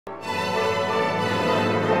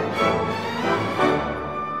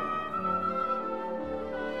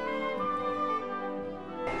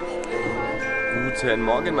Guten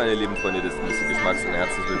Morgen, meine lieben Freunde des Musikgeschmacks und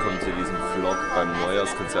herzlich willkommen zu diesem Vlog beim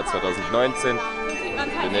Neujahrskonzert 2019.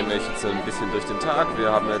 Wir nehmen euch jetzt ein bisschen durch den Tag.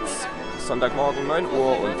 Wir haben jetzt Sonntagmorgen 9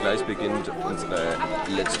 Uhr und gleich beginnt unsere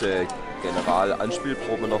letzte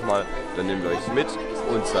Generalanspielprobe nochmal. Dann nehmen wir euch mit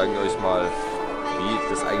und zeigen euch mal, wie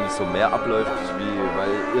das eigentlich so mehr abläuft. Weil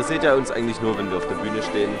ihr seht ja uns eigentlich nur, wenn wir auf der Bühne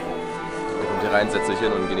stehen. Ihr kommt hier rein, setzt euch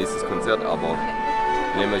hin und genießt das Konzert, aber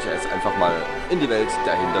wir nehmen euch jetzt einfach mal in die Welt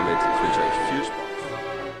dahinter mit. Ich wünsche euch viel Spaß.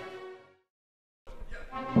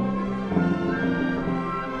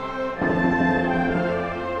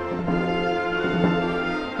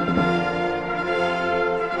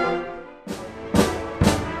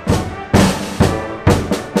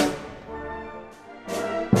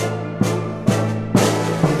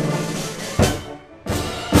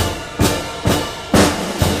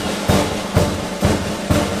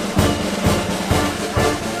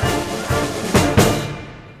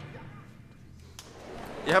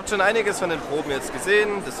 Ihr habt schon einiges von den Proben jetzt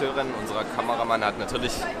gesehen. Der Sören, unser Kameramann, hat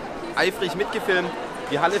natürlich eifrig mitgefilmt.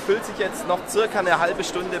 Die Halle füllt sich jetzt noch circa eine halbe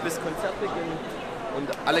Stunde bis Konzertbeginn. Und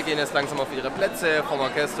alle gehen jetzt langsam auf ihre Plätze vom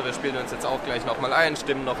Orchester. Wir spielen uns jetzt auch gleich nochmal ein,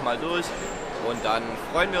 stimmen nochmal durch. Und dann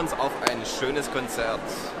freuen wir uns auf ein schönes Konzert.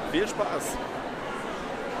 Viel Spaß!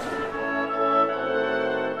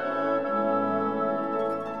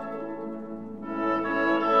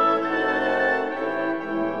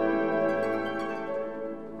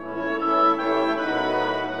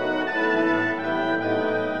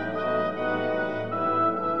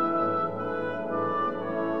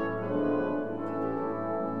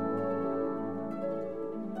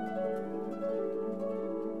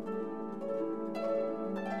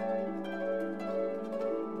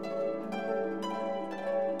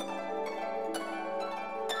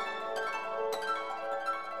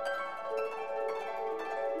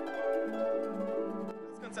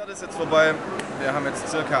 Das Konzert ist jetzt vorbei. Wir haben jetzt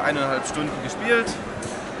circa 1,5 Stunden gespielt.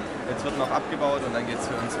 Jetzt wird noch abgebaut und dann geht es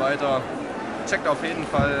für uns weiter. Checkt auf jeden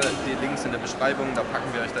Fall die Links in der Beschreibung, da packen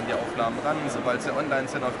wir euch dann die Aufnahmen ran, sobald sie online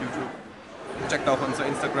sind auf YouTube. Checkt auch unser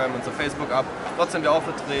Instagram, unser Facebook ab. Dort sind wir auch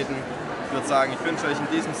vertreten. Ich würde sagen, ich wünsche euch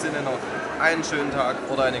in diesem Sinne noch einen schönen Tag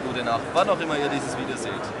oder eine gute Nacht, wann auch immer ihr dieses Video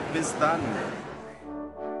seht. Bis dann!